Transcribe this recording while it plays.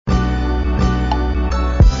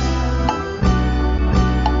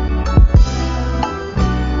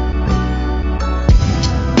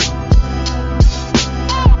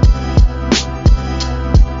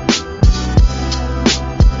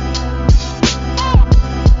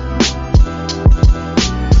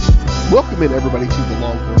Welcome in, everybody, to the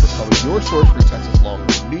Longhorn Republic, your source for Texas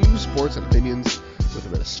Longhorn news, sports, and opinions with a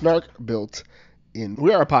bit of snark built in.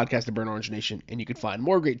 We are a podcast of Burnt Orange Nation, and you can find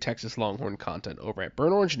more great Texas Longhorn content over at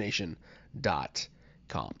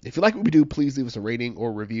burntorangenation.com. If you like what we do, please leave us a rating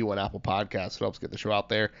or review on Apple Podcasts. It helps get the show out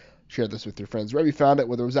there. Share this with your friends wherever you found it,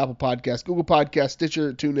 whether it was Apple Podcasts, Google Podcasts,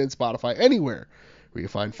 Stitcher, TuneIn, Spotify, anywhere where you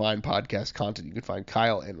find fine podcast content. You can find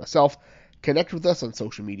Kyle and myself. Connect with us on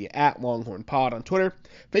social media at Longhorn Pod on Twitter,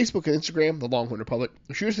 Facebook, and Instagram, The Longhorn Republic.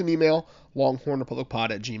 Or shoot us an email,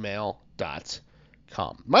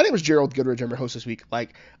 longhornrepublicpod@gmail.com. My name is Gerald Goodridge. I'm your host this week,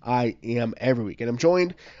 like I am every week. And I'm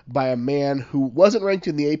joined by a man who wasn't ranked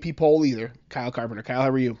in the AP poll either, Kyle Carpenter. Kyle, how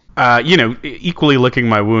are you? Equally licking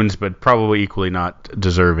my wounds, but probably equally not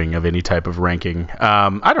deserving of any type of ranking.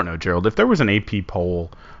 I don't know, Gerald. If there was an AP poll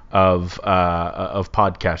of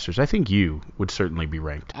podcasters, I think you would certainly be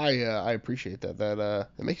ranked. I appreciate that. That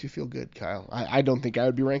makes me feel good, Kyle. I don't think I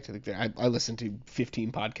would be ranked. I listen to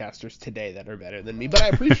 15 podcasters today that are better than me, but I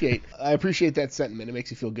appreciate that sentiment. It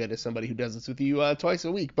makes me feel good as somebody who does this with you twice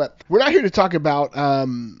a week. But we're not here to talk about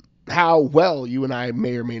how well you and I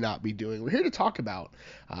may or may not be doing. We're here to talk about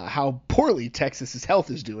how poorly Texas's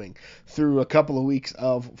health is doing through a couple of weeks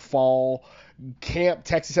of fall camp.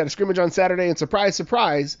 Texas had a scrimmage on Saturday, and surprise,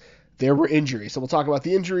 surprise, there were injuries. So we'll talk about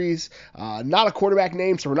the injuries. Not a quarterback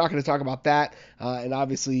name, so we're not going to talk about that. And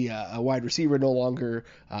obviously a wide receiver no longer,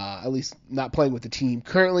 at least not playing with the team.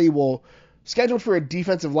 Currently, we'll scheduled for a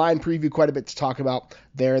defensive line preview, quite a bit to talk about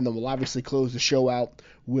there, and then we'll obviously close the show out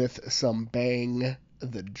with some Bang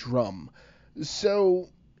the Drum. So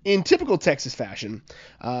in typical Texas fashion,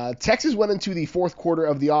 Texas went into the fourth quarter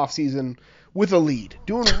of the offseason with a lead,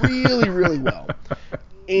 doing really, really well.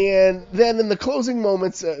 And then in the closing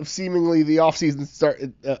moments of seemingly the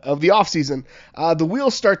offseason the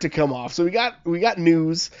wheels start to come off. So we got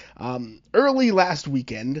news early last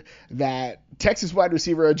weekend that Texas wide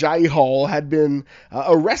receiver Agiye Hall had been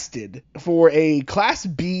arrested for a Class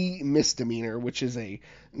B misdemeanor, which is a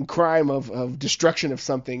crime of destruction of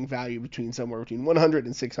something valued somewhere between $100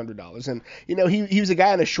 and $600. And he was a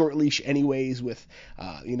guy on a short leash anyways, with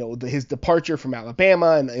his departure from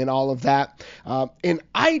Alabama and all of that. And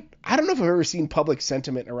I don't know if I've ever seen public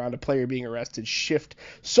sentiment around a player being arrested shift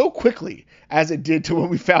so quickly as it did to when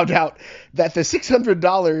we found out that the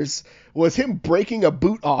 $600 was him breaking a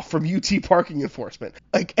boot off from UT parking enforcement.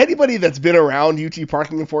 Like, anybody that's been around UT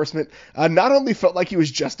parking enforcement not only felt like he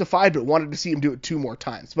was justified, but wanted to see him do it 2 more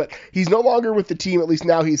times. But he's no longer with the team. At least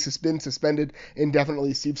now he's been suspended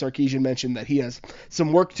indefinitely. Steve Sarkisian mentioned that he has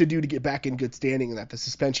some work to do to get back in good standing, and that the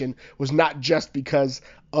suspension was not just because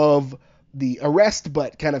of the arrest,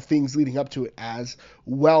 but kind of things leading up to it as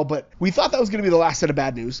well. But we thought that was going to be the last set of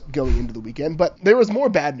bad news going into the weekend, but there was more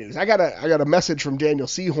bad news. I got a message from Daniel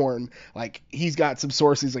Sehorn, like he's got some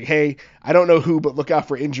sources, like, hey, I don't know who, but look out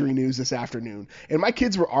for injury news this afternoon. And my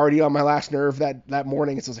kids were already on my last nerve that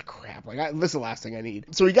morning, and so I was like, crap, this is the last thing I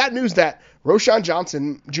need. So we got news that Roschon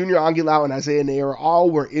Johnson, Junior Angilau, and Isaiah Neyor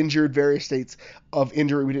all were injured, various states of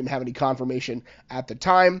injury. We didn't have any confirmation at the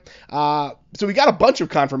time. So we got a bunch of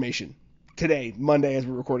confirmation today, Monday, as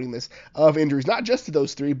we're recording this, of injuries, not just to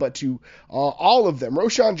those 3, but to all of them.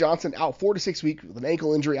 Roschon Johnson out 4 to 6 weeks with an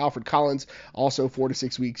ankle injury. Alfred Collins also 4 to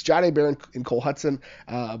 6 weeks. Jahdae Barron and Cole Hudson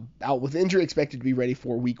out with injury, expected to be ready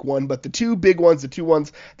for week 1. But the two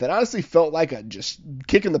ones that honestly felt like a just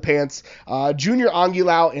kick in the pants, Junior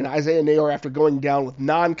Angilau and Isaiah Neyor, after going down with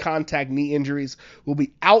non-contact knee injuries, will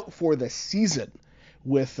be out for the season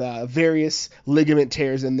with various ligament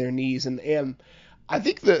tears in their knees. And I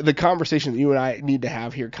think the conversation that you and I need to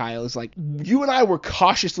have here, Kyle, is like, you and I were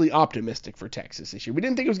cautiously optimistic for Texas this year. We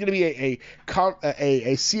didn't think it was going to be a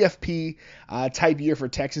CFP type year for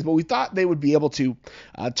Texas, but we thought they would be able to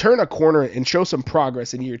turn a corner and show some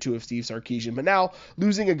progress in year 2 of Steve Sarkisian. But now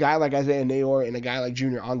losing a guy like Isaiah Neyor and a guy like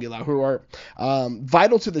Junior Angilau, who are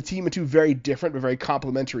vital to the team in 2 very different but very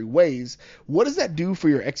complementary ways, what does that do for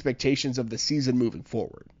your expectations of the season moving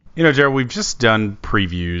forward? Jared, we've just done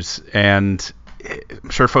previews, and I'm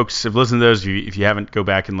sure folks have listened to those. If you haven't, go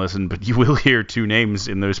back and listen, but you will hear 2 names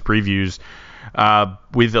in those previews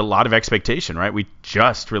with a lot of expectation, right? We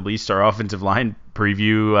just released our offensive line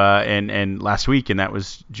preview and last week, and that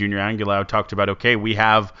was Junior Angilau talked about, okay, we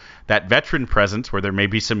have that veteran presence where there may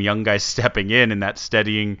be some young guys stepping in and that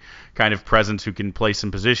steadying kind of presence who can play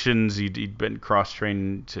some positions. He'd been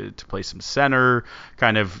cross-trained to play some center,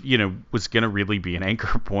 kind of, was going to really be an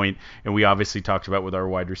anchor point. And we obviously talked about with our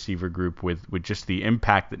wide receiver group with just the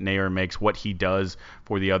impact that Neyor makes, what he does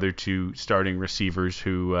for the other 2 starting receivers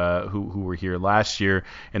who were here last year,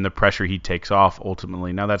 and the pressure he takes off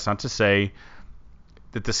ultimately. Now, that's not to say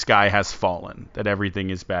that the sky has fallen, that everything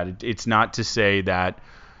is bad. It's not to say that,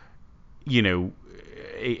 you know,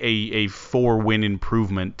 a 4-win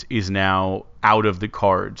improvement is now out of the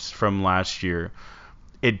cards from last year.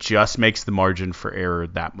 It just makes the margin for error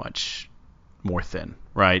that much more thin,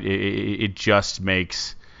 right? It just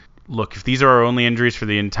makes, look, if these are our only injuries for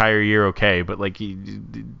the entire year, okay, but like,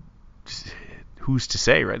 who's to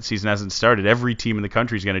say, right? The season hasn't started. Every team in the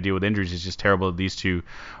country is going to deal with injuries. It's just terrible that these two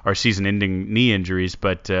are season-ending knee injuries.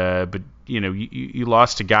 But you know, you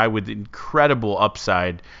lost a guy with incredible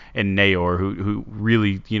upside in Nayor, who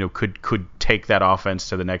really, you know, could take that offense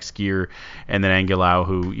to the next gear, and then Angulau,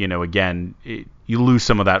 who, you know, again, you lose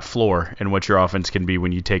some of that floor in what your offense can be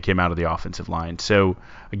when you take him out of the offensive line. So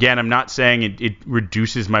again, I'm not saying it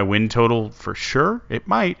reduces my win total for sure. It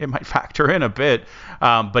might factor in a bit,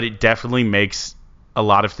 but it definitely makes a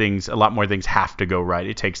lot more things have to go right.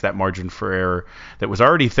 It takes that margin for error that was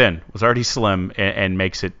already thin, was already slim, and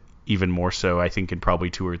makes it even more so. I think in probably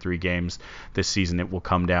 2 or 3 games this season, it will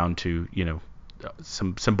come down to, you know,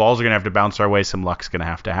 some balls are going to have to bounce our way, some luck's going to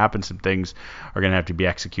have to happen, some things are going to have to be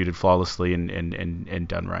executed flawlessly and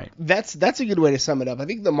done right. That's a good way to sum it up. I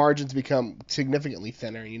think the margins become significantly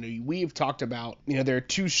thinner. You know, we've talked about, you know, there are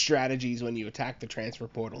 2 strategies when you attack the transfer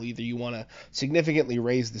portal. Either you want to significantly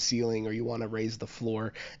raise the ceiling or you want to raise the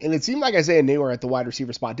floor. And it seemed like Isaiah Nayor at the wide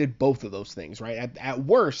receiver spot did both of those things, right? At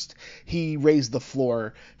worst, he raised the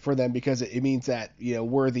floor for them because it means that, you know,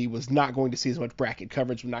 Worthy was not going to see as much bracket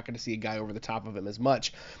coverage. We're not going to see a guy over the top of him as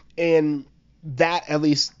much, and that at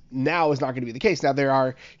least now is not going to be the case. Now there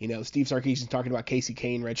are, you know, Steve Sarkisian talking about Casey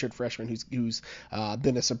Kane, redshirt freshman, who's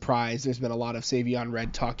been a surprise. There's been a lot of Savion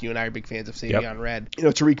Red talk. You and I are big fans of Savion Red. You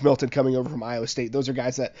know, Tariq Milton coming over from Iowa State. Those are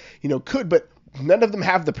guys that, you know, could, but none of them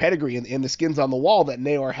have the pedigree and the skins on the wall that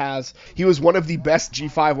Nayor has. He was one of the best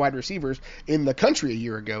G5 wide receivers in the country a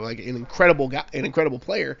year ago, like an incredible guy, an incredible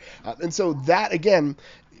player, and so that again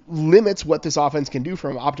limits what this offense can do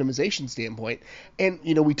from an optimization standpoint. And,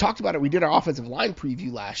 you know, we talked about it. We did our offensive line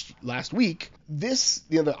preview last week. This,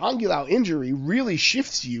 you know, the Angulau injury really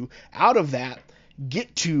shifts you out of that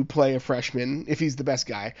get to play a freshman if he's the best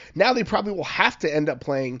guy. Now they probably will have to end up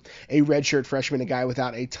playing a redshirt freshman, a guy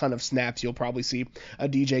without a ton of snaps. You'll probably see a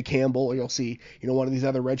DJ Campbell, or you'll see, you know, one of these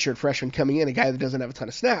other redshirt freshmen coming in, a guy that doesn't have a ton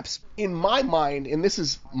of snaps. In my mind, and this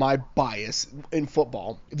is my bias in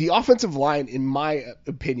football, the offensive line, in my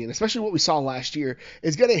opinion, especially what we saw last year,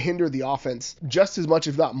 is going to hinder the offense just as much,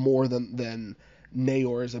 if not more, than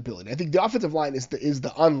Nayor's ability. I think the offensive line is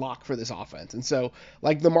the unlock for this offense. And so,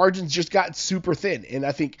 like, the margins just got super thin, and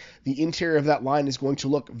I think the interior of that line is going to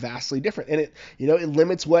look vastly different. And it, you know, it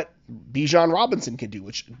limits what Bijan Robinson can do,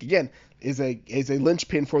 which again is a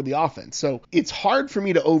linchpin for the offense. So it's hard for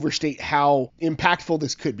me to overstate how impactful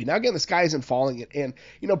this could be. Now again, the sky isn't falling, and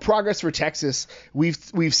you know, progress for Texas, we've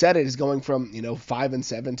said it, is going from, you know,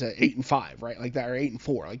 5-7 to 8-5, right? Like that, or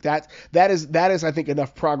 8-4. Like that is I think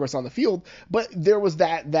enough progress on the field. But there was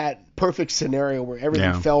that perfect scenario where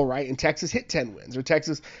everything fell right and Texas hit 10 wins, or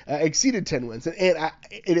Texas exceeded 10 wins, and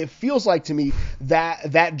it feels like to me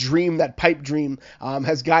that dream, that pipe dream,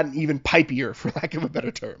 has gotten even pipier, for lack of a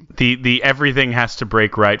better term. The everything has to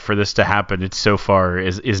break right for this to happen. It's so far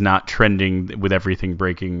is not trending with everything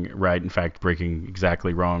breaking right. In fact, breaking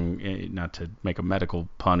exactly wrong. Not to make a medical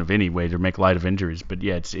pun of any way to make light of injuries, but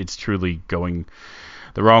yeah, it's truly going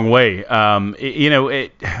the wrong way. I'll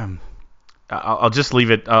just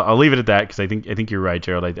leave it. I'll leave it at that, because I think you're right,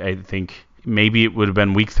 Gerald. I think maybe it would have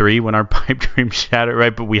been week 3 when our pipe dream shattered,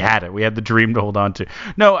 right? But we had it. We had the dream to hold on to.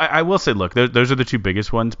 No, I will say, look, those are the 2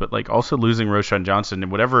 biggest ones. But like also losing Roschon Johnson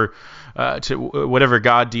and whatever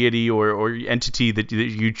god, deity, or entity that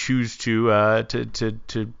you choose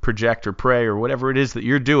to project or pray, or whatever it is that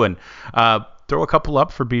you're doing. Throw a couple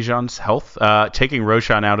up for Bijan's health. Taking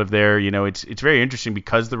Roschon out of there, you know, it's very interesting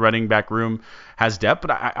because the running back room has depth.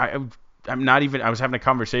 But I'm not even. I was having a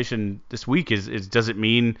conversation this week. Does it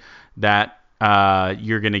mean that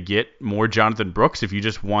you're going to get more Jonathan Brooks if you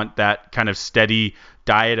just want that kind of steady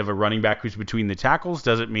diet of a running back who's between the tackles?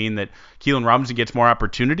 Does it mean that Keelan Robinson gets more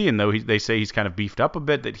opportunity, and though they say he's kind of beefed up a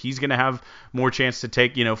bit, that he's going to have more chance to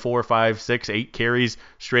take, you know, 4, 5, 6, 8 carries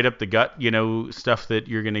straight up the gut, you know, stuff that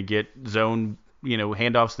you're going to get zone, you know,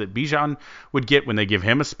 handoffs that Bijan would get when they give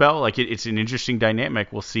him a spell. Like it's an interesting dynamic.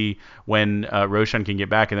 We'll see when Roschon can get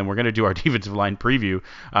back, and then we're going to do our defensive line preview.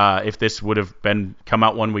 If this would have come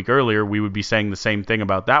out 1 week earlier, we would be saying the same thing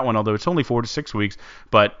about that one, although it's only 4 to 6 weeks.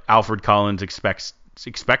 But Alfred Collins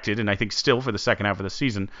expected, and I think still for the second half of the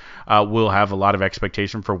season, will have a lot of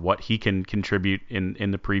expectation for what he can contribute in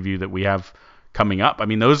the preview that we have coming up. I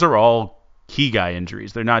mean, those are all key guy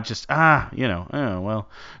injuries. They're not just those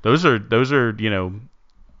are, you know,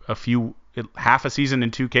 half a season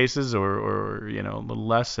in 2 cases, or a little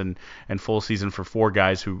less, and full season for 4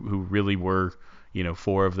 guys who really were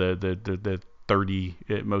 4 of the 30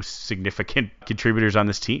 most significant contributors on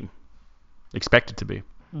this team, expected to be.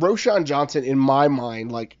 Roschon Johnson, in my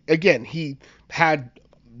mind, again, he had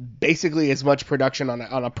basically as much production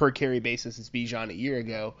on a per carry basis as Bijan a year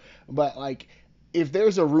ago, but if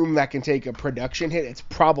there's a room that can take a production hit, it's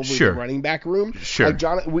probably the running back room. Sure.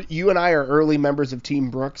 John, you and I are early members of Team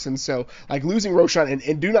Brooks, and so losing Roschon,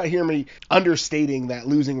 and do not hear me understating that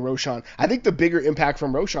losing Roschon. I think the bigger impact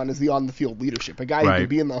from Roschon is the on the field leadership. A guy who could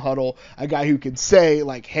be in the huddle, a guy who could say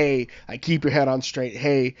hey, keep your head on straight.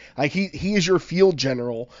 Hey, he is your field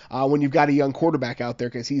general when you've got a young quarterback out there,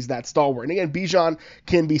 because he's that stalwart. And again, Bijan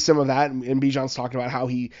can be some of that, and Bijan's talked about how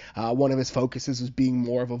he one of his focuses is being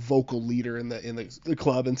more of a vocal leader in the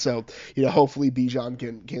club, and so hopefully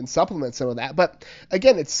Bijan can supplement some of that. But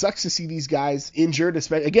again, it sucks to see these guys injured.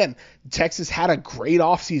 Especially again, Texas had a great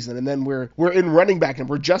offseason, and then we're in running back, and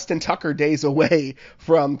we're Justin Tucker days away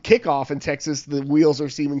from kickoff in Texas. The wheels are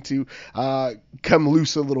seeming to come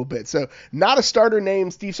loose a little bit. So not a starter name.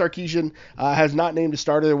 Steve Sarkisian has not named a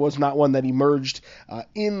starter. There was not one that emerged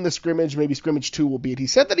in the scrimmage. Maybe scrimmage 2 will be it. He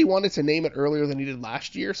said that he wanted to name it earlier than he did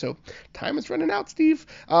last year, so time is running out, Steve.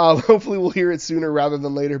 Hopefully we'll hear it sooner rather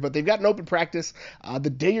than later, but they've got an open practice the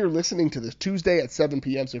day you're listening to this, Tuesday at 7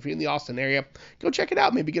 p.m. So if you're in the Austin area, go check it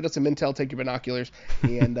out. Maybe get us some intel, take your binoculars,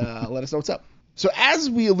 and let us know what's up. So as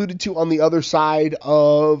we alluded to on the other side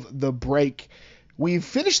of the break, we've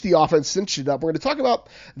finished the offense, cinched it up. We're going to talk about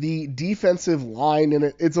the defensive line,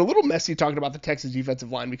 and it's a little messy talking about the Texas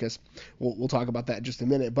defensive line because we'll talk about that in just a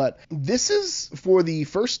minute. But this is for the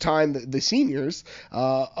first time that the seniors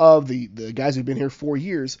of the guys who've been here 4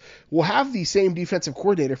 years will have the same defensive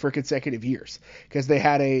coordinator for consecutive years, because they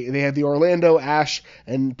had the Orlando, Ash,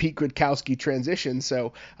 and Pete Kwiatkowski transition.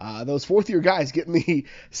 So those fourth-year guys getting the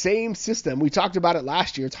same system. We talked about it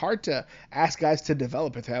last year. It's hard to ask guys to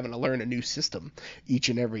develop if they're having to learn a new system each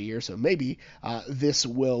and every year, so maybe this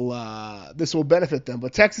will benefit them.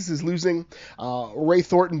 But Texas is losing Ray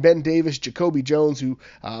Thornton, Ben Davis, Jacoby Jones, who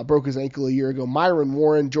broke his ankle a year ago, Myron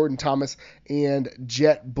Warren, Jordan Thomas, and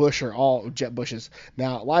Jet Bush are all Jet Bush is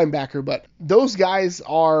now linebacker. But those guys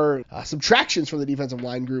are subtractions from the defensive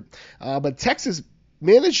line group. But Texas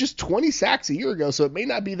managed just 20 sacks a year ago, so it may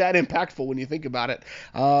not be that impactful when you think about it.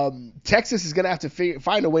 Texas is going to have to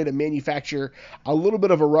find a way to manufacture a little bit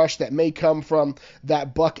of a rush that may come from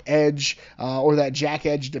that buck edge or that jack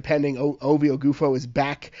edge, depending. Ovi Ogufo is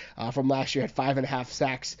back from last year, had 5.5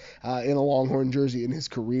 sacks in a Longhorn jersey in his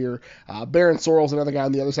career. Baron Sorrell's another guy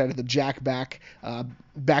on the other side of the jack backed up.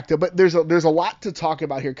 But there's a lot to talk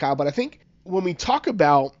about here, Kyle, but I think when we talk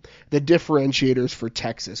about the differentiators for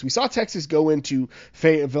Texas, we saw Texas go into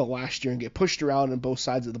Fayetteville last year and get pushed around on both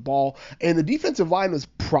sides of the ball, and the defensive line was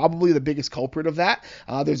probably the biggest culprit of that.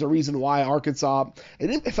 There's a reason why Arkansas,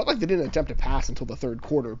 it felt like they didn't attempt to pass until the third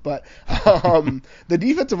quarter, but the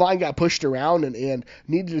defensive line got pushed around and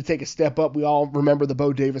needed to take a step up. We all remember the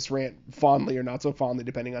Bo Davis rant, fondly or not so fondly,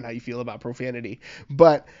 depending on how you feel about profanity.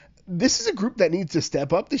 But this is a group that needs to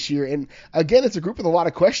step up this year. And again, it's a group with a lot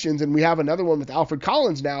of questions. And we have another one with Alfred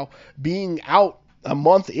Collins now being out a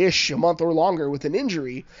month or longer with an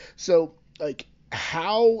injury. So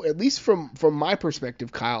how, at least from my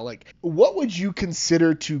perspective, Kyle, what would you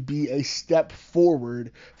consider to be a step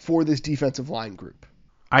forward for this defensive line group?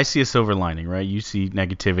 I see a silver lining, right? You see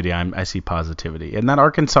negativity, I see positivity. In that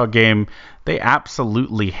Arkansas game, they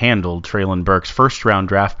absolutely handled Treylon Burks, first-round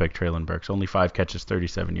draft pick Treylon Burks, only 5 catches,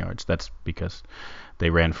 37 yards. That's because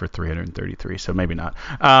they ran for 333, so maybe not.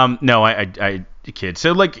 No, I kid.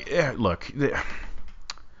 So, look,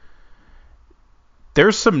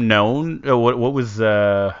 there's some known. What was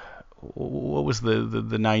the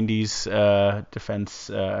 90s defense?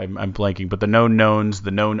 I'm blanking, but the known knowns,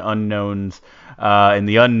 the known unknowns, and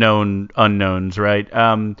the unknown unknowns, right?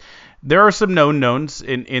 There are some known knowns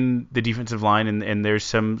in the defensive line, and there's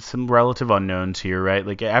some relative unknowns here,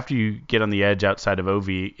 right? After you get on the edge outside of OV,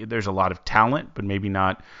 there's a lot of talent, but maybe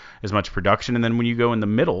not as much production. And then when you go in the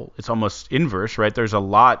middle, it's almost inverse, right? There's a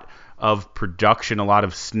lot of production, a lot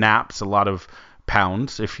of snaps, a lot of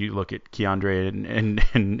pounds, if you look at Keandre and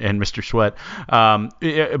Mr. Sweat.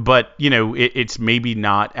 But, it's maybe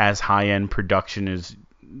not as high-end production as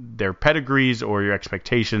their pedigrees or your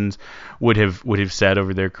expectations would have said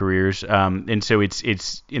over their careers. And so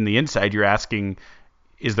it's in the inside, you're asking,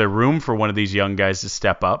 is there room for one of these young guys to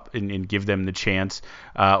step up and give them the chance?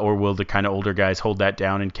 Or will the kind of older guys hold that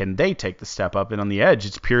down, and can they take the step up? And on the edge,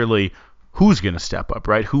 it's purely who's going to step up,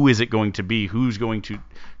 right? Who is it going to be? Who's going to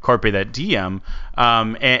carpe that DM?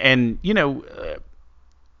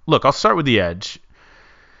 look, I'll start with the edge.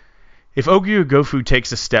 If Ogi Ogofu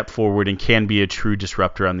takes a step forward and can be a true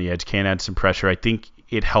disruptor on the edge, can add some pressure, I think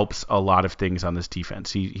it helps a lot of things on this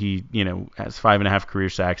defense. He has 5.5 career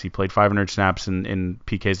sacks. He played 500 snaps in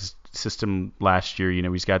PK's system last year.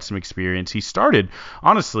 He's got some experience. He started,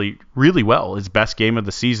 honestly, really well. His best game of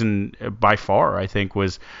the season by far, I think,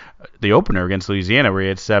 was the opener against Louisiana, where he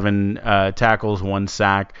had 7 tackles, 1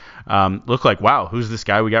 sack. Looked like, wow, who's this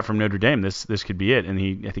guy we got from Notre Dame? This could be it. And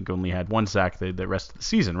he, I think, only had 1 sack the rest of the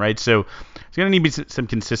season, right? So it's going to need some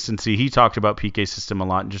consistency. He talked about PK's system a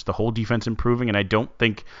lot and just the whole defense improving, and I don't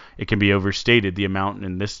think it can be overstated, the amount,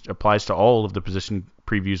 and this applies to all of the position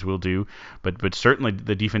previews we'll do, but certainly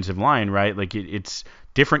the defensive line, right? Like it's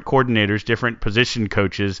different coordinators, different position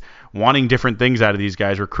coaches wanting different things out of these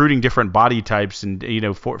guys, recruiting different body types, and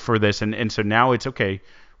for this, and so now it's okay.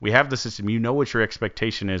 We have the system. You know what your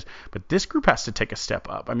expectation is, but this group has to take a step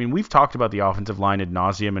up. I mean, we've talked about the offensive line ad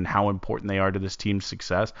nauseum and how important they are to this team's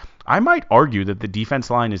success. I might argue that the defense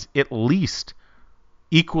line is at least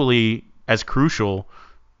equally as crucial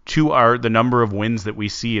to the number of wins that we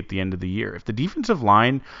see at the end of the year. If the defensive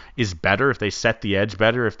line is better, if they set the edge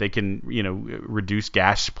better, if they can, reduce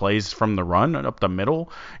gash plays from the run up the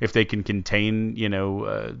middle, if they can contain,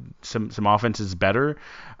 some offenses better,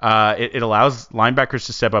 it allows linebackers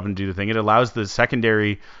to step up and do the thing. It allows the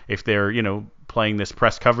secondary, if they're, playing this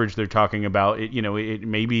press coverage they're talking about, it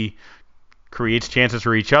maybe creates chances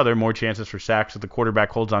for each other, more chances for sacks if the quarterback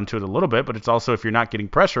holds on to it a little bit, but it's also, if you're not getting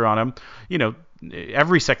pressure on them,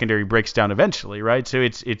 every secondary breaks down eventually, right? So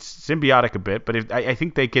it's symbiotic a bit, but I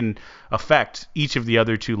think they can affect each of the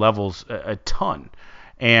other 2 levels a ton.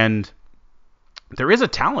 And there is a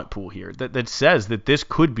talent pool here that says that this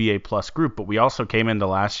could be a plus group, but we also came into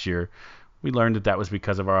last year, we learned that was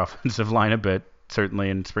because of our offensive line a bit, certainly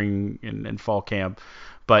in spring and fall camp.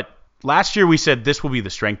 But last year we said this will be the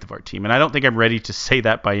strength of our team, and I don't think I'm ready to say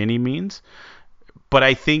that by any means. But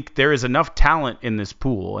I think there is enough talent in this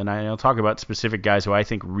pool, and I'll talk about specific guys who I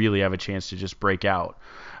think really have a chance to just break out,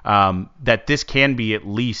 that this can be at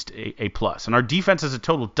least a plus. And our defense as a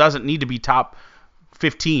total doesn't need to be top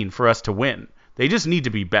 15 for us to win. They just need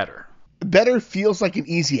to be better. Better feels like an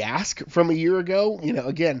easy ask from a year ago.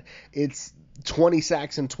 Again, it's 20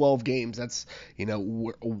 sacks in 12 games. That's,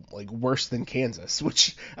 like worse than Kansas,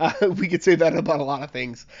 which we could say that about a lot of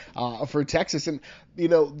things for Texas. And,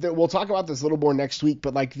 we'll talk about this a little more next week,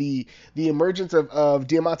 but like the emergence of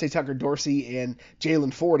Diamante Tucker-Dorsey and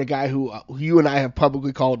Jaylan Ford, a guy who you and I have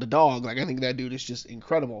publicly called a dog. Like, I think that dude is just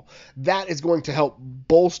incredible. That is going to help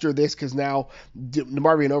bolster this, because now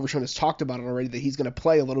DeMarvion Overshown has talked about it already, that he's going to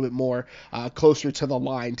play a little bit more closer to the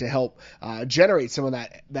line to help generate some of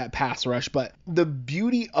that pass rush. But the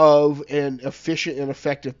beauty of an efficient and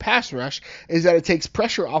effective pass rush is that it takes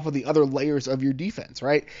pressure off of the other layers of your defense,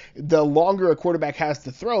 right? The longer a quarterback has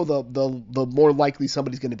to throw, the more likely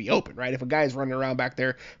somebody's going to be open, right? If a guy is running around back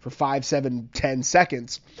there for 5, 7, 10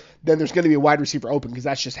 seconds, then there's going to be a wide receiver open, because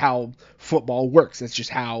that's just how football works. That's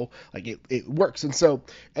just how it works. And so,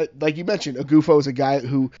 like you mentioned, Ogufo is a guy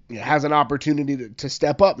who has an opportunity to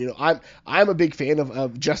step up. I'm a big fan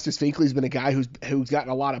of Justice Finkley. He's been a guy who's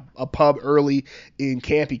gotten a lot of a pub early in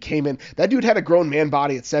camp. He came in. That dude had a grown man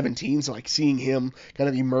body at 17, so like seeing him kind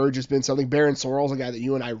of emerge has been something. Barron Sorrell's a guy that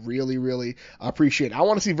you and I really, really appreciate. I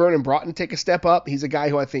want to see Vernon Broughton take a step up. He's a guy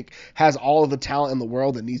who I think has all of the talent in the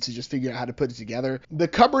world and needs to just figure out how to put it together. The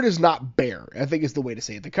cupboard is not bare, I think is the way to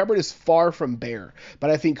say it. The cupboard is far from bare, but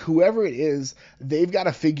I think whoever it is, they've got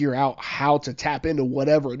to figure out how to tap into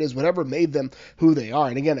whatever it is, whatever made them who they are.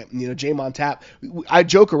 And again, Jamon Tap, I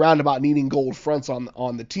joke around about needing gold fronts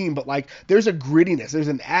on the team, but like there's a grittiness, there's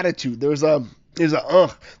an attitude, there's a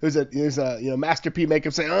Master P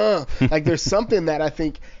makeup say like there's something that I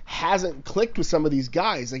think hasn't clicked with some of these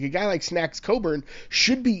guys. Like a guy like Snacks Coburn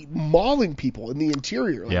should be mauling people in the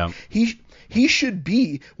interior. Like, yeah. He should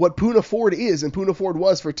be what Poona Ford is, and Poona Ford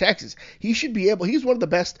was for Texas. He's one of the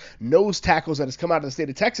best nose tackles that has come out of the state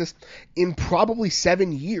of Texas in probably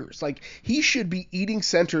 7 years. Like, he should be eating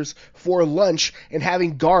centers for lunch and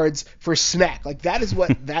having guards for snack. Like, that is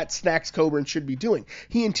what that Snacks Coburn should be doing.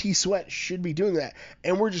 He and T Sweat should be doing that,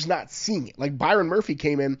 and we're just not seeing it. Like, Byron Murphy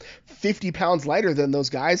came in 50 pounds lighter than those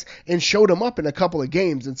guys and showed them up in a couple of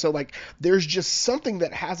games. And so, like, there's just something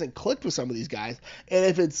that hasn't clicked with some of these guys. And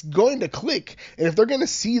if it's going to click, and if they're going to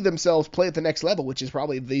see themselves play at the next level, which is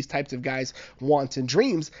probably these types of guys' wants and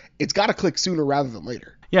dreams, it's got to click sooner rather than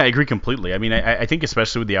later. Yeah, I agree completely. I mean, I think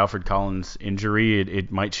especially with the Alfred Collins injury,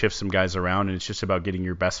 it might shift some guys around, and it's just about getting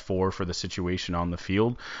your best four for the situation on the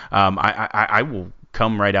field. I will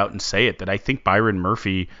come right out and say it, that I think Byron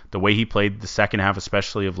Murphy, the way he played the second half,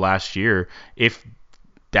 especially of last year, if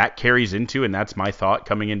that carries into, and that's my thought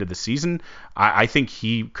coming into the season, I think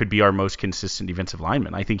he could be our most consistent defensive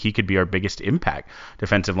lineman. I think he could be our biggest impact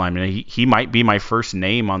defensive lineman. He might be my first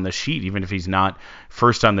name on the sheet, even if he's not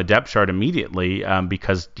first on the depth chart immediately,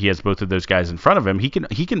 because he has both of those guys in front of him. He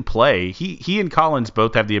can play. He and Collins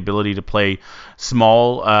both have the ability to play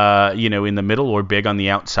small, in the middle or big on the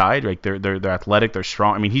outside. Like they're athletic, they're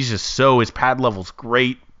strong. I mean, his pad level's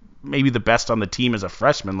great. Maybe the best on the team as a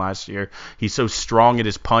freshman last year. He's so strong at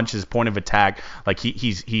his punch, his point of attack. Like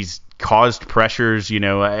he's caused pressures,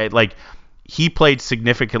 like he played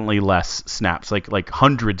significantly less snaps, like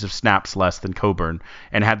hundreds of snaps less than Coburn,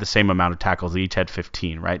 and had the same amount of tackles. They each had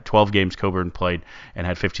 15, right? 12 games Coburn played and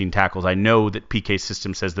had 15 tackles. I know that PK's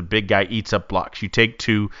system says the big guy eats up blocks. You take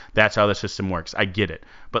 2, that's how the system works. I get it.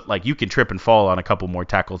 But like you can trip and fall on a couple more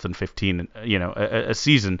tackles than 15, a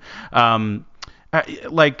season.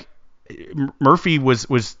 Murphy was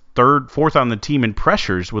fourth on the team in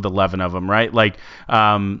pressures with 11 of them, right? Like,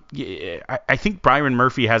 I think Byron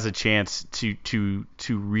Murphy has a chance to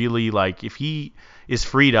really, like, if he is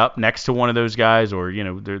freed up next to one of those guys, or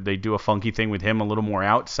they do a funky thing with him a little more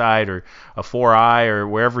outside, or a 4-eye, or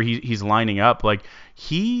wherever he's lining up, like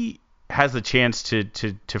he has the chance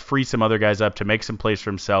to free some other guys up, to make some plays for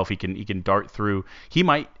himself. He can dart through. He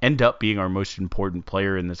might end up being our most important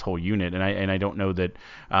player in this whole unit. And I don't know that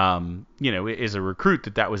as a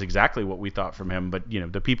recruit that was exactly what we thought from him. But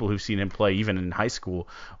the people who've seen him play even in high school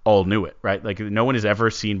all knew it, right? Like no one has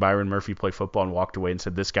ever seen Byron Murphy play football and walked away and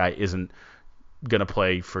said this guy isn't gonna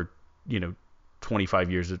play for 25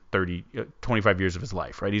 years of his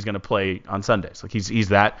life, right? He's going to play on Sundays. Like he's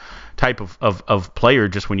that type of player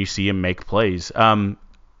just when you see him make plays.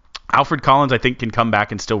 Alfred Collins, I think, can come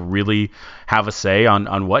back and still really have a say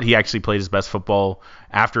on what he actually played his best football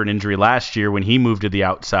after an injury last year when he moved to the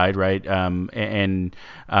outside, right? The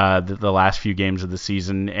last few games of the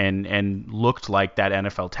season and looked like that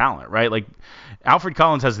NFL talent, right? Like Alfred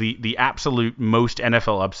Collins has the absolute most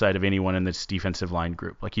NFL upside of anyone in this defensive line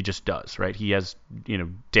group. Like he just does, right? He has,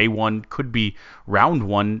 day one, could be round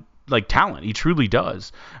one, like talent. He truly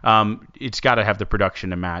does. It's got to have the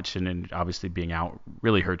production to match, and obviously being out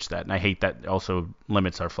really hurts that. And I hate that also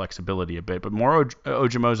limits our flexibility a bit. But Moro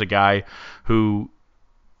Ojomo's a guy who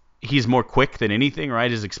he's more quick than anything,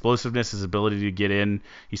 right? His explosiveness, his ability to get in,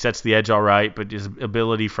 he sets the edge all right, but his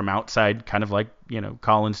ability from outside, kind of like,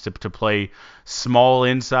 Collins to play small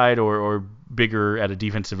inside or bigger at a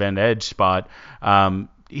defensive end edge spot.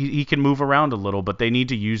 He can move around a little, but they need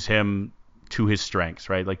to use him to his strengths,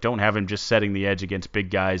 right? Like don't have him just setting the edge against big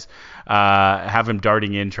guys, have him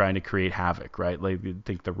darting in trying to create havoc, right? Like I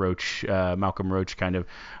think the Malcolm Roach kind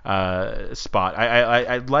of spot.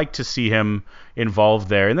 I'd like to see him involved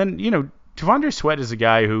there. And then, T'Vondre Sweat is a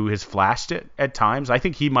guy who has flashed it at times. I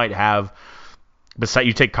think he might have, besides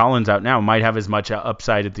you take Collins out now, might have as much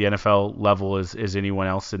upside at the NFL level as anyone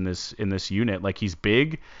else in this unit. Like he's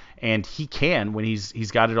big, and he can, when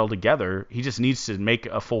he's got it all together. He just needs to make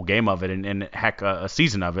a full game of it and heck, a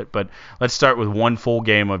season of it. But let's start with one full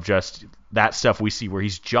game of just that stuff we see where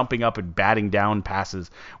he's jumping up and batting down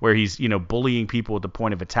passes, where he's, bullying people at the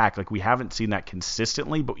point of attack. Like we haven't seen that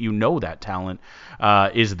consistently, but that talent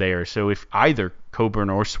is there. So if either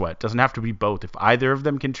Coburn or Sweat, doesn't have to be both, if either of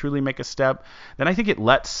them can truly make a step, then I think it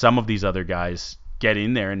lets some of these other guys get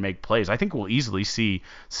in there and make plays. I think we'll easily see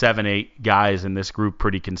 7-8 guys in this group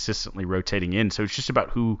pretty consistently rotating in. So it's just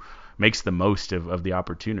about who makes the most of the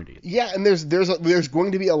opportunity. Yeah, and there's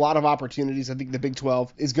going to be a lot of opportunities. I think the Big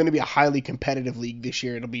 12 is going to be a highly competitive league this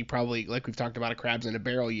year. It'll be probably, like we've talked about, a crabs in a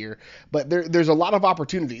barrel year. But there's a lot of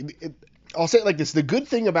opportunity. I'll say it like this. The good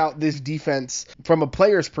thing about this defense from a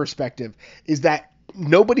player's perspective is that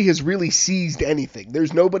nobody has really seized anything.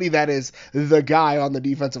 There's nobody that is the guy on the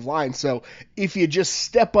defensive line. So if you just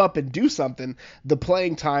step up and do something, the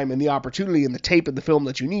playing time and the opportunity and the tape and the film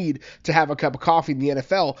that you need to have a cup of coffee in the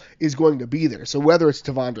NFL is going to be there. So whether it's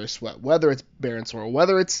T'Vondre Sweat, whether it's Barron Sorrell,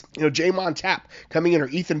 whether it's Jamon Tapp coming in, or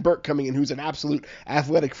Ethan Burke coming in, who's an absolute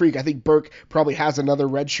athletic freak. I think Burke probably has a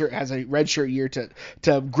redshirt year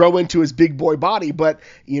to grow into his big boy body, but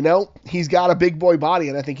he's got a big boy body,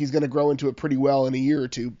 and I think he's going to grow into it pretty well in a year or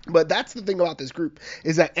two. But that's the thing about this group,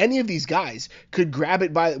 is that any of these guys could grab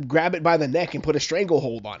it by the neck and put a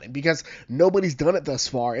stranglehold on it, because nobody's done it thus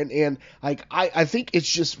far. And like I think it's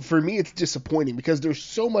just, for me, it's disappointing because there's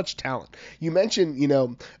so much talent. You mentioned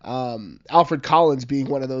Alfred Collins being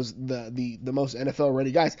one of those the most NFL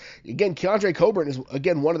ready guys. Again, Keandre Coburn is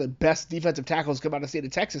one of the best defensive tackles come out of the state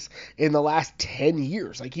of Texas in the last 10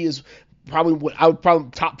 years. Like he is probably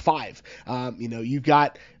top 5. You've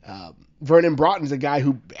got Vernon Broughton's a guy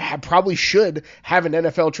who probably should have an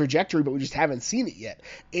NFL trajectory, but we just haven't seen it yet.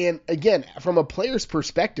 And again, from a player's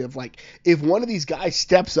perspective, like if one of these guys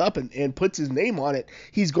steps up and puts his name on it,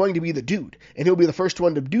 he's going to be the dude. And he'll be the first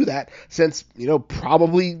one to do that since,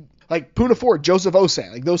 probably like Poona Ford, Joseph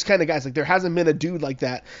Osai, like those kind of guys. Like there hasn't been a dude like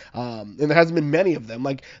that, and there hasn't been many of them.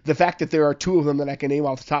 Like the fact that there are two of them that I can name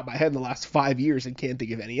off the top of my head in the last 5 years and can't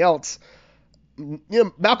think of any else.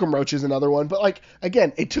 Malcolm Roach is another one, but like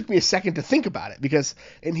again, it took me a second to think about it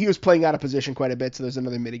and he was playing out of position quite a bit, so there's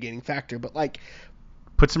another mitigating factor. But like,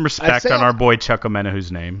 put some respect on our boy Chuck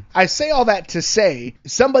Omenahu's name. I say all that to say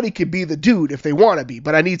somebody could be the dude if they want to be,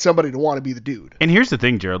 but I need somebody to want to be the dude. And here's the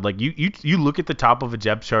thing, Gerald. Like you look at the top of a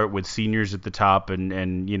depth chart with seniors at the top,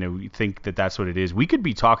 and you think that that's what it is. We could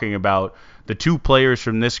be talking about the two players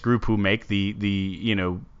from this group who make the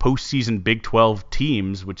postseason Big 12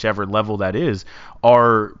 teams, whichever level that is,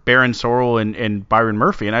 are Barron Sorrell and Byron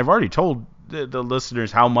Murphy. And I've already told the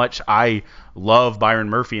listeners how much I love Byron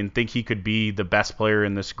Murphy and think he could be the best player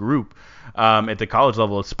in this group at the college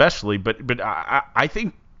level especially. But I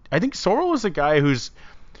think Sorrell is a guy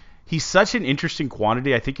he's such an interesting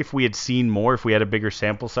quantity. I think if we had seen more, if we had a bigger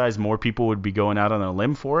sample size, more people would be going out on a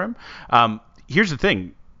limb for him. Here's the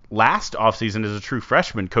thing. Last offseason as a true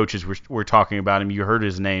freshman, coaches were talking about him. You heard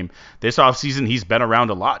his name. This offseason, he's been around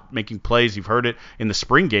a lot, making plays. You've heard it in the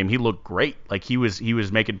spring game. He looked great. Like he was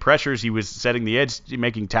making pressures. He was setting the edge,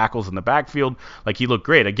 making tackles in the backfield. Like he looked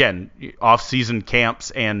great. Again, offseason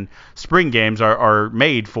camps and spring games are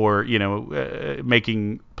made for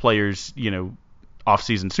making players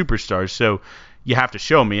offseason superstars. So you have to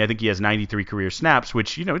show me. I think he has 93 career snaps,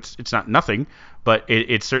 which it's not nothing, but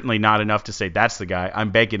it's certainly not enough to say that's the guy. I'm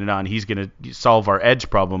banking it on he's going to solve our edge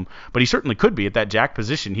problem, but he certainly could be at that jack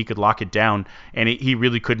position. He could lock it down, and he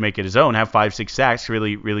really could make it his own. Have 5-6 sacks,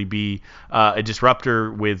 really be a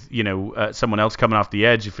disruptor with someone else coming off the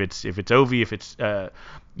edge. If it's Ovi, if it's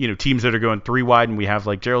teams that are going 3 wide, and we have,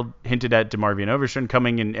 like Gerald hinted at, DeMarvion Overshown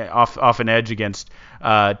coming in off an edge against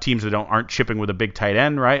teams that aren't chipping with a big tight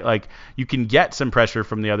end, right? Like you can get some pressure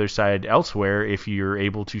from the other side elsewhere if you're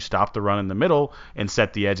able to stop the run in the middle and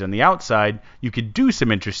set the edge on the outside. You could do some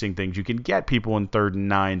interesting things. You can get people in 3rd and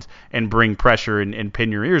 9s and bring pressure and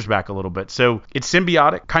pin your ears back a little bit. So it's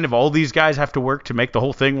symbiotic. Kind of all these guys have to work to make the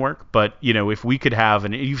whole thing work. But if we could have,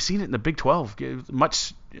 and you've seen it in the Big 12,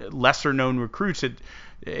 much lesser known recruits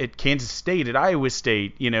at Kansas State, at Iowa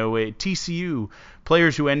State, at TCU,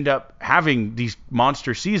 players who end up having these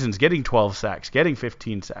monster seasons, getting 12 sacks, getting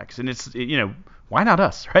 15 sacks. And it's, why not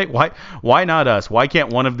us, right? Why not us? Why can't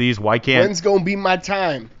one of these, when's going to be my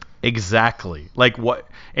time? Exactly. Like what,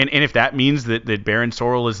 and if that means that Barron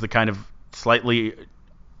Sorrell is the kind of slightly,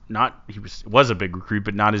 he was a big recruit,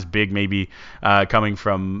 but not as big maybe coming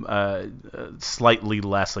from slightly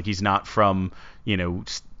less, like he's not from,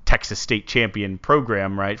 Texas State champion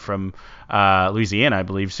program, right, from Louisiana, I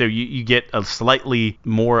believe. So you get a slightly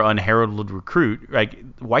more unheralded recruit. Like,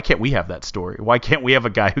 why can't we have that story? Why can't we have a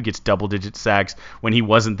guy who gets double-digit sacks when he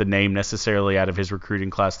wasn't the name necessarily out of his recruiting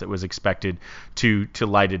class that was expected to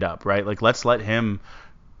light it up, right? Like, let's let him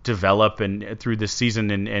develop and through this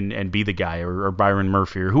season and be the guy, or Byron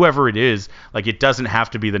Murphy or whoever it is. Like, it doesn't have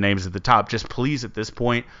to be the names at the top. Just please, at this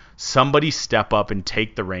point, somebody step up and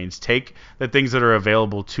take the reins, take the things that are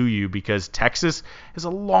available to you, because Texas has a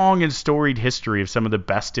long and storied history of some of the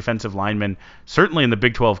best defensive linemen, certainly in the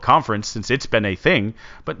Big 12 conference since it's been a thing,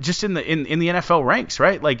 but just in the NFL ranks,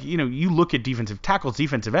 right? Like, you look at defensive tackles,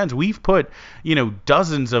 defensive ends, we've put,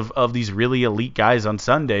 dozens of these really elite guys on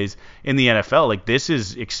Sundays in the NFL. Like, this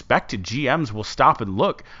is expected. GMs will stop and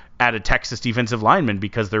look at a Texas defensive lineman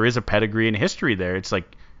because there is a pedigree and history there. It's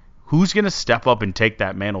like, who's going to step up and take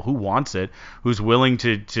that mantle? Who wants it? Who's willing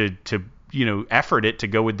to effort it to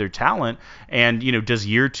go with their talent? And, does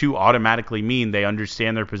year 2 automatically mean they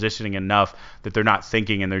understand their positioning enough that they're not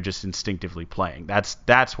thinking and they're just instinctively playing?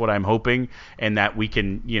 That's what I'm hoping, and that we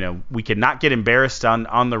can not get embarrassed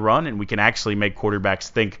on the run, and we can actually make quarterbacks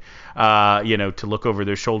think, to look over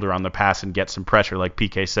their shoulder on the pass and get some pressure, like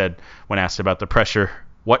PK said when asked about the pressure,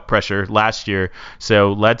 what pressure last year.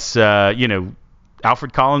 So let's,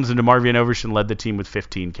 Alfred Collins and DeMarvion Overshown led the team with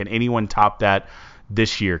 15. Can anyone top that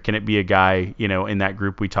this year? Can it be a guy, in that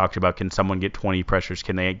group we talked about? Can someone get 20 pressures?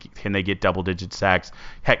 Can they get double-digit sacks?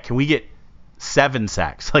 Heck, can we get 7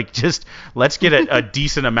 sacks? Like, just let's get a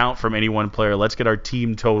decent amount from any one player. Let's get our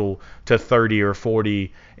team total to 30 or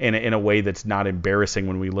 40 in a way that's not embarrassing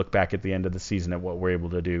when we look back at the end of the season at what we're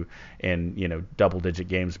able to do in, double-digit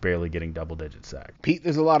games, barely getting double-digit sacks. Pete,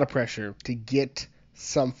 there's a lot of pressure to get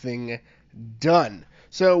something done.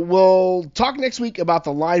 So we'll talk next week about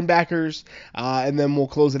the linebackers, and then we'll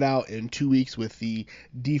close it out in 2 weeks with the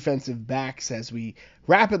defensive backs as we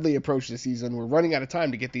rapidly approach the season. We're running out of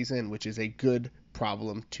time to get these in, which is a good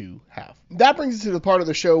problem to have. That brings us to the part of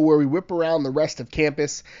the show where we whip around the rest of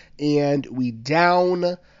campus and we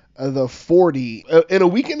down the 40 in a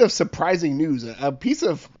weekend of surprising news, a piece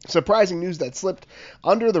of surprising news that slipped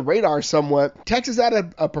under the radar somewhat. Texas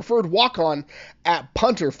had a preferred walk-on at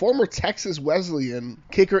punter, former Texas Wesleyan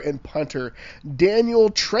kicker and punter Daniel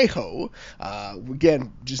Trejo.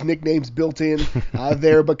 Again, just nicknames built in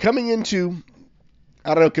there, but coming into,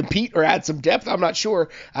 I don't know, compete or add some depth, I'm not sure,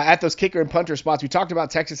 at those kicker and punter spots. We talked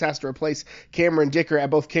about Texas has to replace Cameron Dicker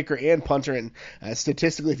at both kicker and punter, and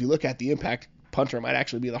statistically, if you look at the impact, punter might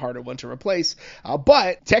actually be the harder one to replace.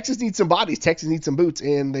 But Texas needs some bodies. Texas needs some boots,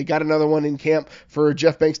 and they got another one in camp for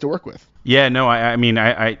Jeff Banks to work with. Yeah, no, I mean,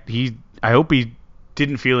 I hope he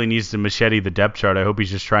didn't feel he needs to machete the depth chart. I hope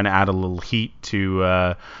he's just trying to add a little heat to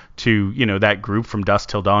that group from dusk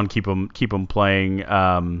till dawn. Keep them playing.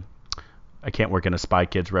 I can't work in a Spy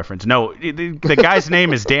Kids reference. No, the guy's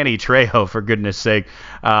name is Danny Trejo, for goodness sake.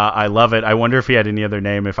 I love it. I wonder if he had any other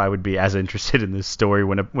name, if I would be as interested in this story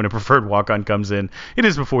when a preferred walk-on comes in. It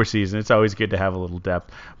is before season. It's always good to have a little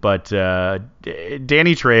depth. But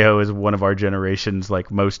Danny Trejo is one of our generation's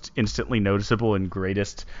most instantly noticeable and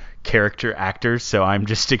greatest character actors. So I'm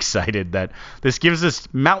just excited that this gives us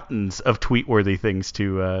mountains of tweet-worthy things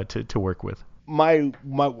to work with. My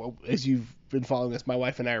as you've been following us, my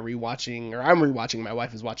wife and I are rewatching, or I'm rewatching, my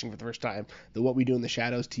wife is watching for the first time, the What We Do in the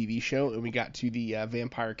Shadows TV show, and we got to the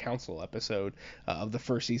Vampire Council episode of the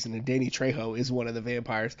first season, and Danny Trejo is one of the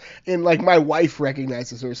vampires, and my wife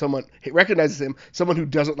recognizes him, someone who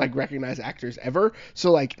doesn't recognize actors ever,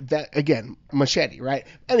 so that, again, machete, right?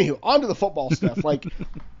 Anywho, on to the football stuff,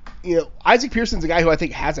 Isaac Pearson's a guy who I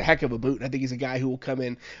think has a heck of a boot, and I think he's a guy who will come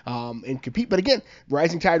in and compete, but again,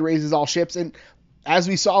 rising tide raises all ships, and as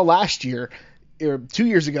we saw last year, or 2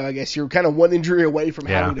 years ago, I guess, you're kind of one injury away from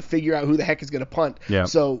having to figure out who the heck is going to punt. Yeah.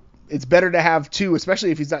 So it's better to have two,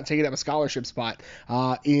 especially if he's not taking up a scholarship spot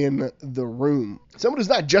in the room. Someone who's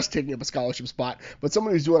not just taking up a scholarship spot, but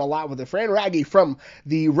someone who's doing a lot with it. Fran Raggy from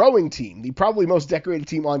the rowing team, the probably most decorated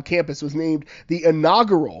team on campus, was named the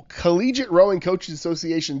inaugural Collegiate Rowing Coaches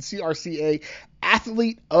Association, CRCA,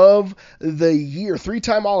 Athlete of the Year.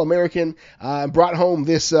 3-time All-American, brought home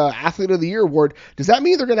this Athlete of the Year award. Does that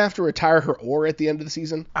mean they're going to have to retire her oar at the end of the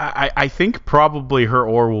season? I think probably her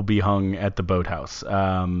oar will be hung at the boathouse.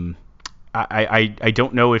 I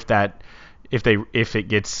don't know if it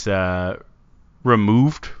gets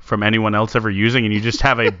removed from anyone else ever using, and you just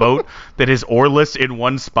have a boat that is oarless in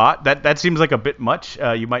one spot. That seems like a bit much.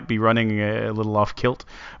 You might be running a little off kilt,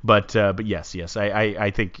 but yes,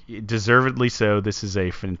 I think deservedly so. This is a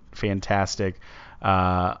fantastic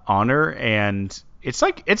honor, and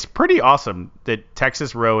it's pretty awesome that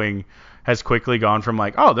Texas rowing has quickly gone from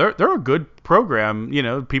they're a good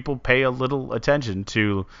program. People pay a little attention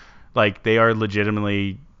to, they are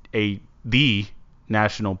legitimately the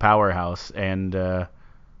national powerhouse, and I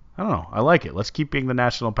don't know, I like it. Let's keep being the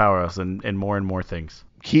national powerhouse and more things.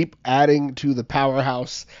 Keep adding to the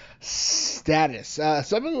powerhouse status.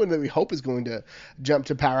 Something that we hope is going to jump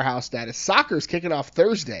to powerhouse status. Soccer's kicking off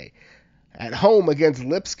Thursday at home against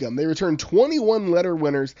Lipscomb. They returned 21 letter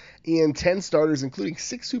winners and 10 starters, including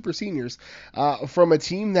 6 super seniors, from a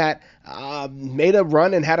team that made a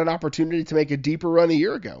run and had an opportunity to make a deeper run a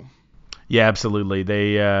year ago. Yeah, absolutely.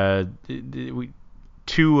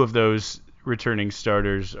 Two of those returning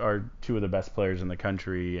starters are two of the best players in the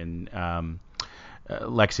country, and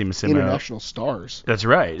Lexi Massimo. International stars. That's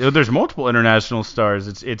right. There's multiple international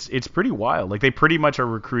stars. It's pretty wild. They pretty much are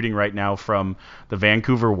recruiting right now from the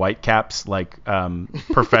Vancouver Whitecaps,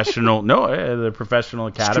 professional. The professional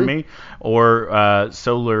academy, or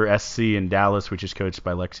Solar SC in Dallas, which is coached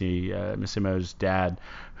by Lexi Massimo's dad,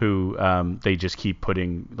 who they just keep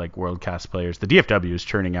putting world class players. The DFW is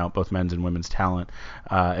churning out both men's and women's talent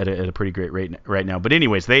at a pretty great rate right now. But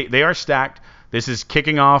anyways, they are stacked. This is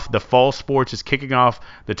kicking off. The fall sports is kicking off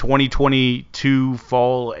the 2022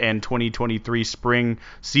 fall and 2023 spring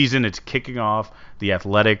season. It's kicking off the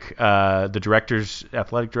athletic directors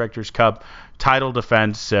cup title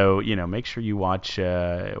defense. So make sure you watch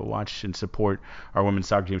and support our women's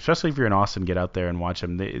soccer team, especially if you're in Austin. Get out there and watch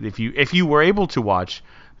them. If you were able to watch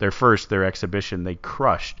their exhibition, they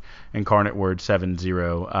crushed Incarnate Word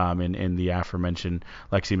 7-0 in the aforementioned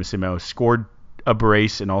Lexi Massimo. Scored a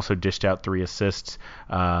brace and also dished out 3 assists,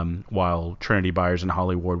 while Trinity Byers and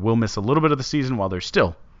Holly Ward will miss a little bit of the season while they're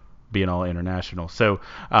still being all international. So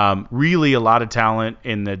really a lot of talent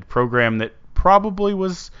in the program that probably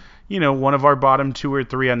was one of our bottom 2 or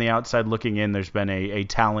 3 on the outside looking in. There's been a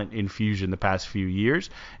talent infusion the past few years,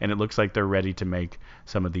 and it looks like they're ready to make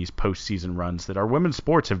some of these postseason runs that our women's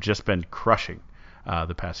sports have just been crushing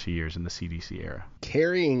the past few years in the CDC era.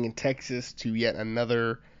 Carrying Texas to yet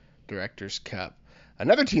another Director's Cup.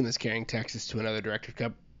 Another team that's carrying Texas to another Director's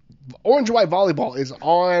Cup. Orange and White Volleyball is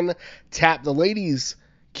on tap. The ladies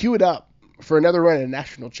cue it up for another run at a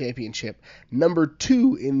national championship. Number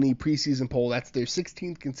 2 in the preseason poll. That's their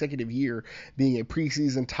 16th consecutive year being a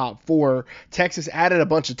preseason top 4. Texas added a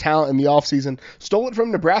bunch of talent in the offseason. Stole it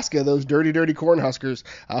from Nebraska, those dirty Cornhuskers,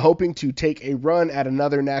 hoping to take a run at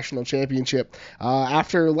another national championship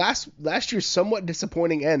after last year's somewhat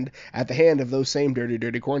disappointing end at the hand of those same dirty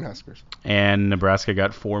Cornhuskers. And Nebraska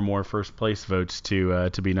got 4 more first place votes to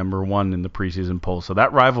be number 1 in the preseason poll. So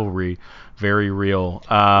that rivalry, very real.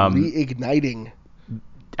 Reigniting.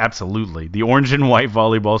 Absolutely. The orange and white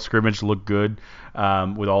volleyball scrimmage looked good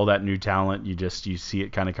with all that new talent. You see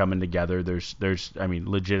it kind of coming together. There's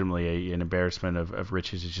legitimately an embarrassment of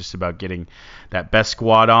riches. It's just about getting that best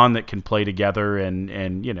squad on that can play together,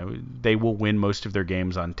 and they will win most of their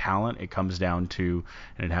games on talent. It comes down to,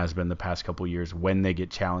 and it has been the past couple of years, when they get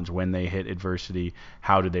challenged, when they hit adversity,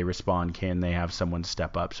 how do they respond? Can they have someone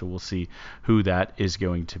step up? So we'll see who that is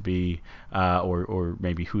going to be, or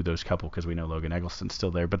maybe who those couple, because we know Logan Eggleston's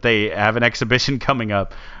still there. But they have an exhibition coming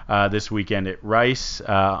up this weekend at Rice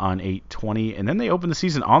on 8/20, and then they open the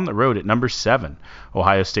season on the road at number 7,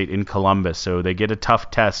 Ohio State in Columbus. So they get a tough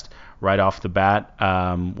test right off the bat.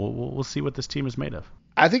 We'll see what this team is made of.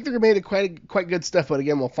 I think they're made of quite good stuff, but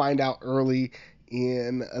again, we'll find out early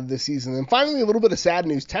in the season. And finally, a little bit of sad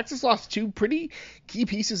news. Texas lost 2 pretty key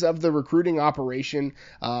pieces of the recruiting operation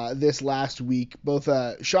this last week. Both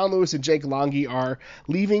Sean Lewis and Jake Longy are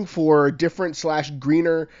leaving for different /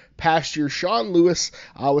 greener pastures. Sean Lewis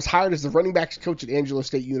was hired as the running backs coach at Angelo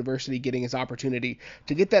State University, getting his opportunity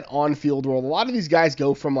to get that on-field role. A lot of these guys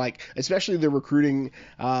go from, especially the recruiting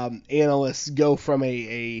analysts, go from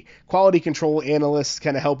a quality control analyst,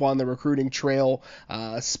 kind of help on the recruiting trail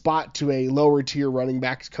spot, to a lower tier running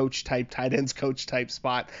backs coach type, tight ends coach type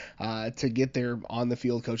spot to get their on the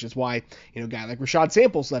field coach. That's why a guy like Rashad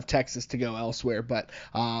Samples left Texas to go elsewhere. But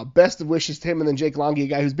best of wishes to him. And then Jake Longy, a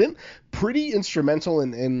guy who's been pretty instrumental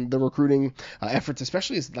in the recruiting efforts,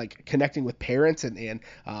 especially as connecting with parents and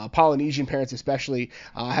Polynesian parents especially,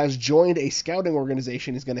 has joined a scouting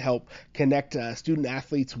organization. Is going to help connect student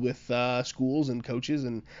athletes with schools and coaches,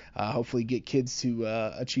 and hopefully get kids to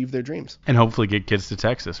achieve their dreams. And hopefully get kids to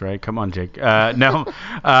Texas, right? Come on, Jake. No,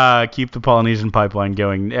 keep the Polynesian pipeline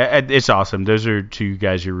going. It's awesome. Those are 2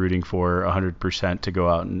 guys you're rooting for 100% to go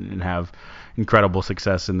out and have incredible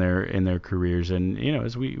success in their careers. And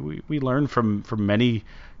as we learn from many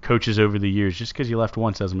coaches over the years, just because you left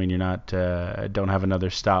once doesn't mean you're not don't have another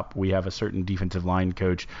stop. We have a certain defensive line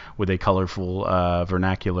coach with a colorful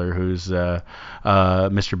vernacular who's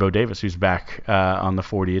Mr. Bo Davis, who's back on the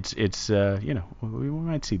 40. It's we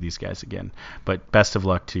might see these guys again. But best of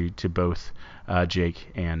luck to both Jake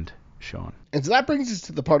and Sean. And so that brings us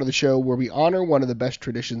to the part of the show where we honor one of the best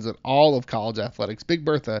traditions in all of college athletics, Big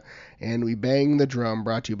Bertha, and we bang the drum,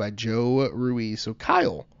 brought to you by Joe Ruiz. So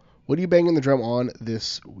Kyle, what are you banging the drum on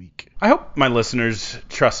this week? I hope my listeners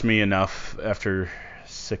trust me enough after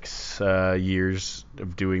 6 years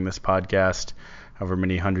of doing this podcast, however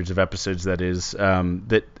many hundreds of episodes that is,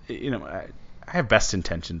 that I have best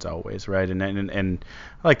intentions always, right? And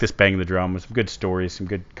I like this bang the drum with some good stories, some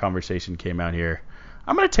good conversation came out here.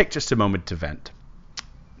 I'm going to take just a moment to vent.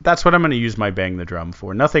 That's what I'm going to use my bang the drum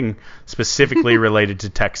for. Nothing specifically related to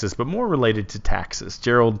Texas, but more related to taxes.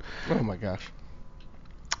 Gerald. Oh my gosh.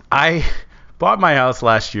 I bought my house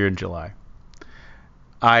last year in July.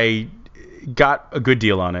 I got a good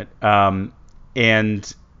deal on it,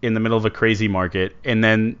 and in the middle of a crazy market, and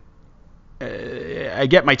then I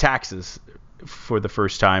get my taxes for the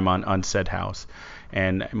first time on said house.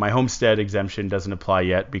 And my homestead exemption doesn't apply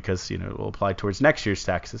yet because, it will apply towards next year's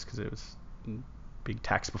taxes because it was being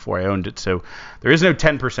taxed before I owned it. So there is no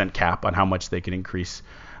 10% cap on how much they can increase.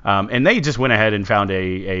 And they just went ahead and found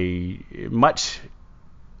a much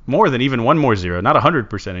more than even one more zero, not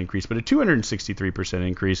 100% increase, but a 263%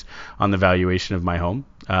 increase on the valuation of my home.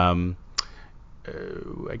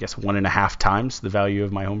 I guess 1.5 times the value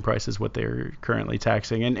of my home price is what they're currently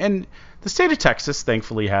taxing. And the state of Texas,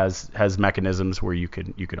 thankfully, has mechanisms where you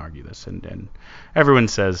can argue this. And everyone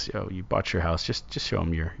says, you bought your house, just show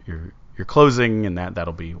them your closing, and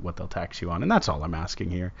that'll be what they'll tax you on. And that's all I'm asking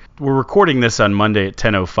here. We're recording this on Monday at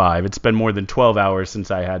 10:05. It's been more than 12 hours since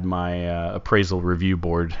I had my appraisal review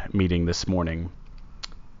board meeting this morning.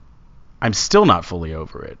 I'm still not fully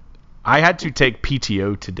over it. I had to take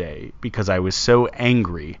PTO today because I was so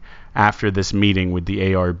angry after this meeting with the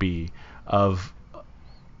ARB of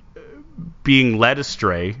being led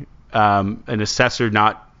astray, an assessor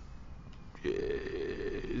not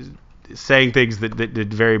saying things that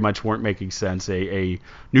very much weren't making sense, a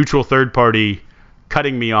neutral third party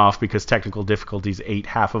cutting me off because technical difficulties ate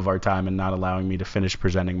half of our time and not allowing me to finish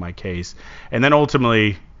presenting my case, and then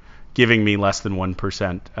ultimately giving me less than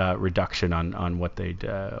 1% reduction on what they'd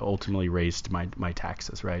ultimately raised my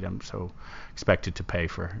taxes, right? I'm so expected to pay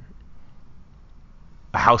for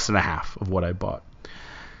a house and a half of what I bought.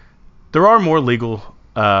 There are more legal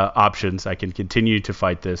options. I can continue to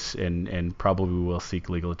fight this and probably will seek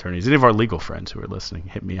legal attorneys. Any of our legal friends who are listening,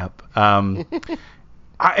 hit me up.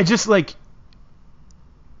 I just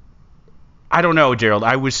I don't know, Gerald.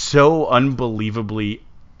 I was so unbelievably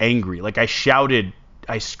angry. Like I shouted,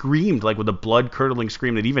 I screamed like with a blood-curdling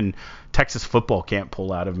scream that even Texas football can't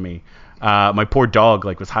pull out of me. My poor dog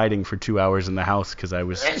was hiding for 2 hours in the house because I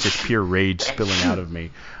was just pure rage spilling out of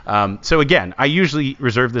me. So again, I usually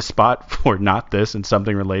reserve this spot for not this and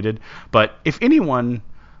something related. But if anyone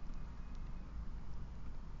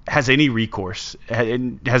has any recourse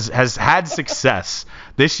and has had success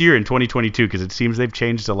this year in 2022, because it seems they've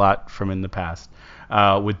changed a lot from in the past,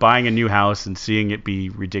 with buying a new house and seeing it be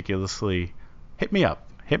ridiculously, hit me up.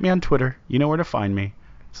 Hit me on Twitter. You know where to find me.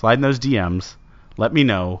 Slide in those DMs. Let me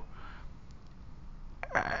know.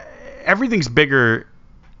 Everything's bigger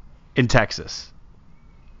in Texas,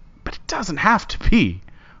 but it doesn't have to be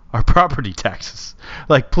our property taxes.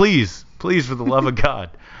 Please, for the love of God,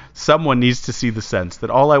 someone needs to see the sense that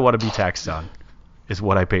all I want to be taxed on is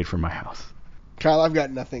what I paid for my house. Kyle, I've got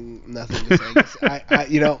nothing to say.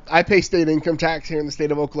 I pay state income tax here in the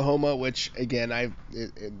state of Oklahoma, which again,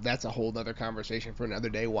 that's a whole other conversation for another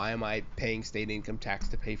day. Why am I paying state income tax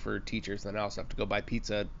to pay for teachers? Then I also have to go buy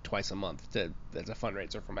pizza twice a month as a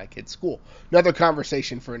fundraiser for my kid's school. Another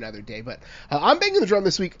conversation for another day. But I'm banging the drum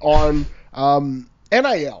this week on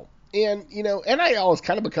NIL. And, NIL has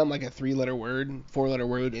kind of become like a 4-letter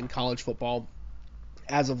word in college football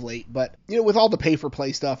as of late. But, with all the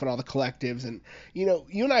pay-for-play stuff and all the collectives, and, you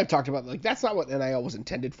and I have talked about, that's not what NIL was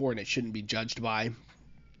intended for, and it shouldn't be judged by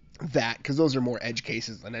that, because those are more edge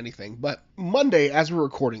cases than anything. But Monday, as we're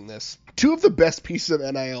recording this, 2 of the best pieces of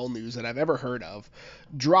NIL news that I've ever heard of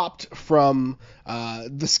dropped from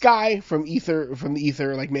the sky, from the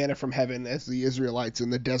ether, like manna from heaven, as the Israelites in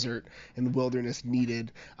the desert and the wilderness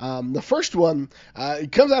needed. The first one,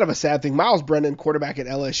 it comes out of a sad thing. Miles Brennan, quarterback at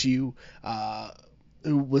LSU,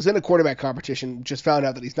 who was in a quarterback competition, just found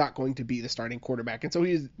out that he's not going to be the starting quarterback. And so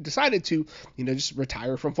he decided to, just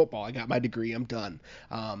retire from football. I got my degree. I'm done.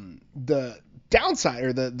 The downside,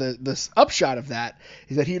 or the upshot of that,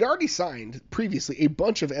 is that he had already signed previously a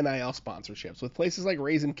bunch of NIL sponsorships with places like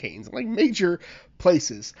Raising Cane's, like major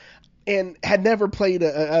places, and had never played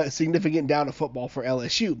a significant down of football for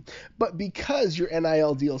LSU. But because your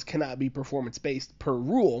NIL deals cannot be performance-based per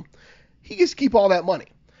rule, he gets to keep all that money.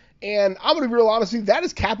 And I'm going to be real honest with you, that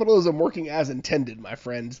is capitalism working as intended, my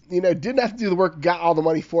friends. Didn't have to do the work, got all the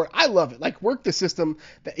money for it. I love it. Work the system.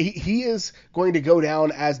 That he is going to go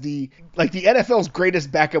down as the NFL's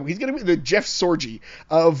greatest backup. He's going to be the Jeff Sorgi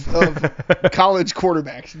of college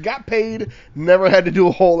quarterbacks. Got paid, never had to do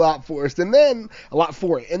a whole lot for us, and then a lot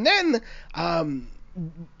for it. And then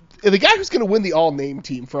the guy who's going to win the all-name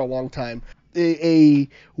team for a long time, a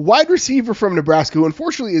wide receiver from Nebraska, who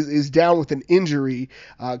unfortunately is down with an injury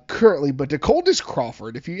currently, but DeColdis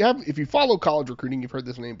Crawford. If you follow college recruiting, you've heard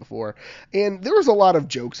this name before, and there was a lot of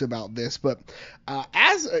jokes about this. But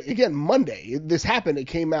Monday this happened, it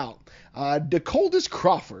came out. DeColdis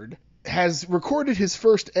Crawford has recorded his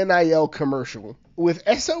first NIL commercial with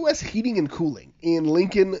SOS Heating and Cooling in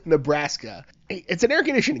Lincoln, Nebraska. It's an air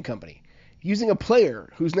conditioning company, using a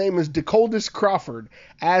player whose name is DeColdis Crawford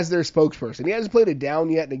as their spokesperson. He hasn't played it down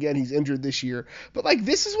yet, and again, he's injured this year. But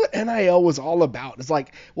this is what NIL was all about. It's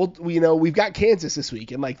we've got Kansas this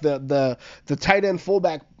week, and the tight end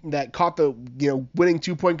fullback that caught the winning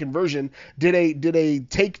 2-point conversion did a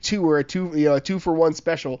take 2 or a 2-for-1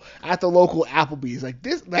 special at the local Applebee's.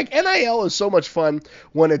 NIL is so much fun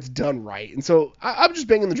when it's done right. And so I'm just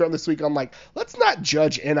banging the drum this week. I'm let's not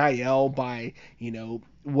judge NIL by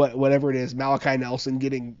whatever it is, Malachi Nelson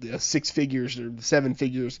getting 6 figures or 7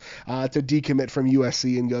 figures to decommit from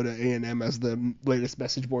USC and go to A&M, as the latest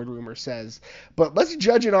message board rumor says. But let's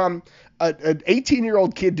judge it on an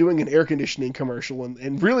 18-year-old kid doing an air conditioning commercial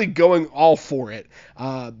and really going all for it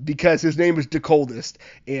because his name is DeColdest,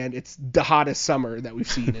 and it's the hottest summer that we've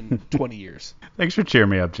seen in 20 years. Thanks for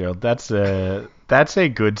cheering me up, Gerald. That's a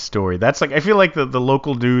good story. That's I feel like the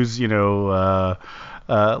local news,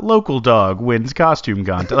 local dog wins costume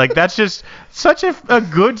contest. Like, that's just such a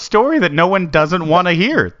good story that no one doesn't want to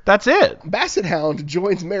hear. That's it. Basset Hound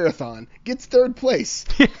joins marathon, gets third place.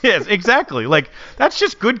 Yes, exactly. Like, that's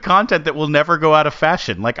just good content that will never go out of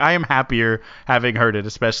fashion. Like, I am happier having heard it,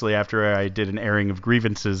 especially after I did an airing of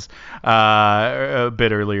grievances a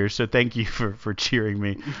bit earlier. So thank you for cheering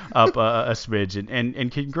me up a smidge,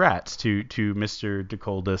 and congrats to Mr.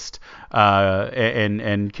 DeColdest,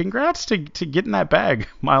 and congrats to getting that bag,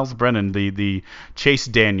 Miles Brennan, the Chase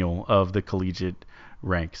Daniel of the collegiate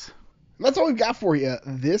ranks. And that's all we've got for you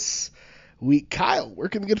this week. Kyle, where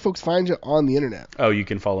can the good folks find you on the internet? Oh, you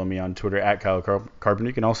can follow me on Twitter at Kyle Carpenter.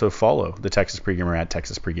 You can also follow the Texas Pregamer at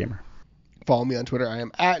Texas Pregamer. Follow me on Twitter. I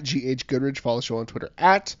am at GH Goodridge. Follow the show on Twitter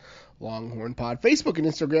at Longhorn Pod. Facebook and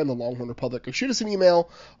Instagram, The Longhorn Republic. Or shoot us an email,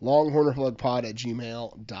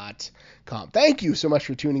 longhornrepublicpod@gmail.com. Thank you so much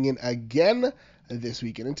for tuning in again this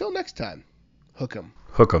week. And until next time, hook 'em.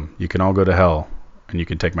 Hook 'em. You can all go to hell, and you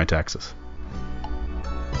can take my taxes.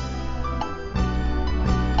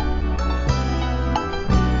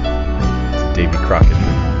 Davy Crockett.